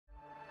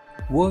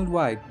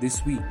Worldwide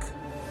this week,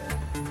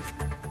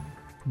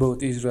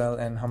 both Israel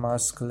and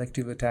Hamas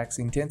collective attacks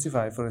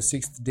intensify for a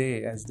sixth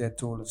day as death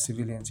toll of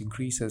civilians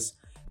increases.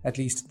 At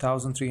least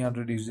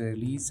 1,300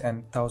 Israelis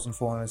and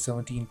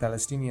 1,417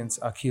 Palestinians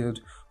are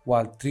killed,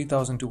 while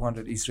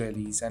 3,200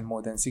 Israelis and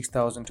more than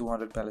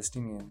 6,200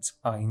 Palestinians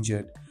are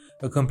injured.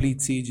 A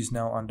complete siege is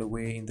now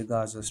underway in the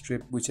Gaza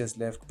Strip, which has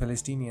left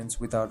Palestinians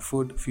without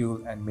food,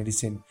 fuel, and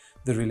medicine.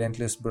 The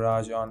relentless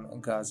barrage on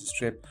Gaza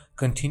Strip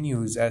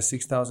continues as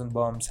 6,000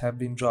 bombs have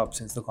been dropped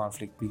since the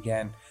conflict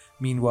began.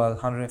 Meanwhile,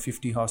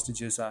 150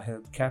 hostages are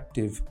held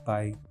captive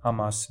by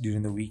Hamas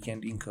during the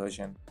weekend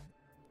incursion.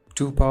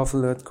 Two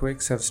powerful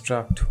earthquakes have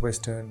struck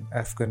western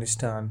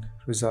Afghanistan,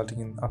 resulting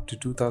in up to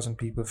 2,000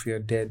 people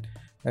feared dead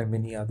and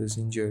many others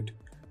injured.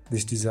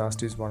 This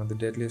disaster is one of the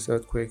deadliest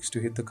earthquakes to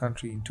hit the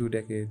country in 2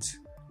 decades.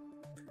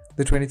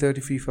 The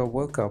 2030 FIFA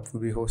World Cup will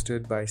be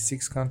hosted by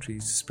 6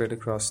 countries spread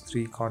across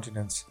 3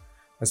 continents.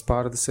 As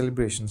part of the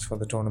celebrations for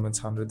the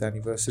tournament's 100th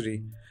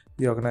anniversary,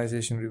 the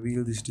organization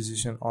revealed this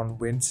decision on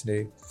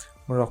Wednesday.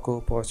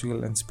 Morocco,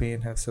 Portugal, and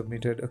Spain have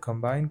submitted a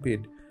combined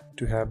bid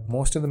to have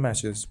most of the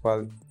matches,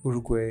 while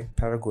Uruguay,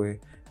 Paraguay,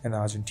 and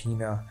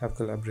Argentina have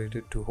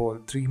collaborated to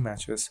hold 3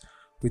 matches,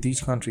 with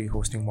each country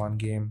hosting 1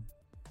 game.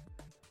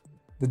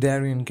 The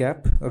Darien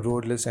Gap, a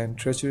roadless and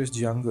treacherous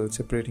jungle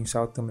separating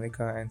South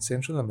America and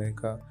Central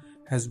America,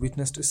 has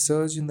witnessed a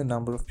surge in the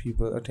number of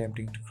people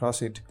attempting to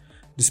cross it,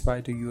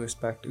 despite a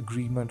US-backed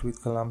agreement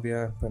with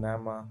Colombia and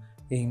Panama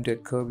aimed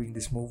at curbing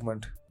this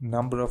movement. The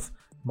number of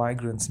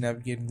migrants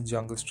navigating the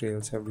jungle's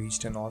trails have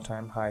reached an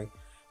all-time high.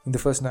 In the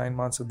first 9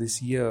 months of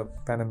this year,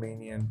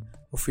 Panamanian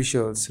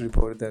officials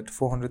reported that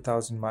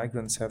 400,000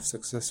 migrants have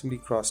successfully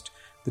crossed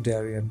the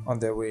Darien on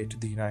their way to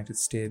the United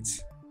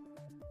States.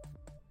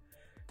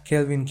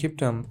 Kelvin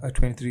Kiptum, a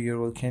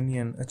 23-year-old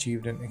Kenyan,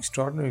 achieved an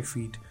extraordinary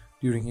feat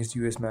during his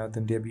US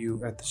Marathon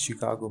debut at the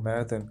Chicago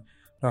Marathon.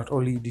 Not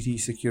only did he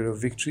secure a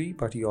victory,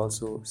 but he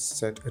also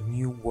set a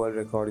new world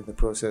record in the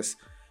process.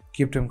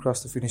 Kiptum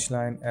crossed the finish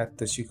line at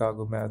the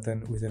Chicago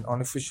Marathon with an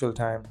unofficial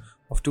time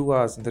of 2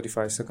 hours and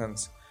 35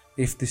 seconds.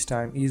 If this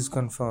time is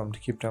confirmed,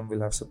 Kiptum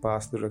will have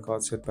surpassed the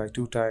record set by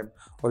 2-time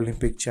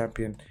Olympic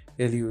champion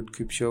Eliud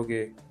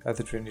Kipchoge at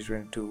the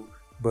 2022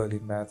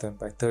 Berlin Marathon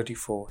by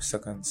 34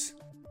 seconds.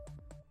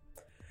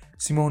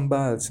 Simone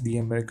Biles, the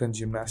American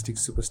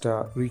gymnastics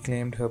superstar,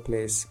 reclaimed her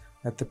place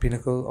at the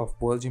pinnacle of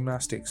world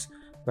gymnastics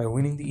by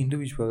winning the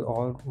individual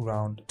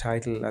all-round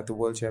title at the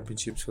World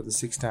Championships for the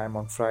 6th time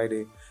on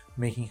Friday,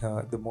 making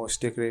her the most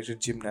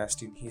decorated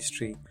gymnast in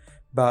history.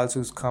 Biles,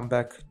 whose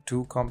comeback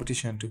to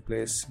competition took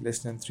place less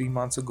than 3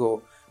 months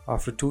ago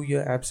after a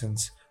 2-year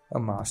absence,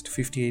 amassed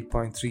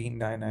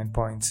 58.399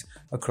 points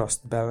across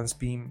the balance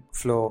beam,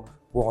 floor,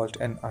 vault,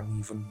 and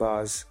uneven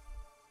bars.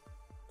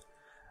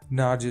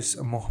 Narges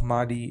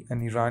Mohammadi,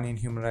 an Iranian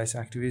human rights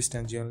activist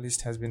and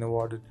journalist, has been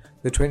awarded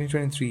the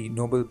 2023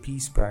 Nobel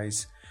Peace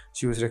Prize.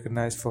 She was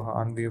recognized for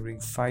her unwavering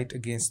fight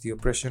against the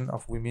oppression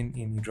of women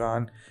in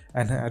Iran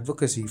and her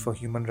advocacy for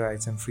human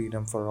rights and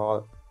freedom for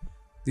all.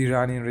 The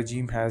Iranian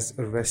regime has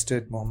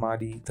arrested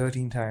Mohammadi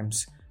 13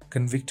 times,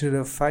 convicted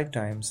her 5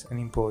 times, and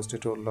imposed a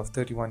total of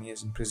 31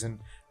 years in prison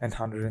and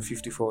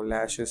 154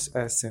 lashes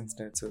as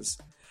sentences.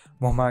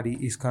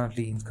 Mohammadi is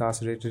currently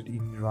incarcerated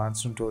in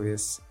Iran's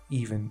notorious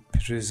Evin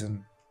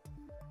prison.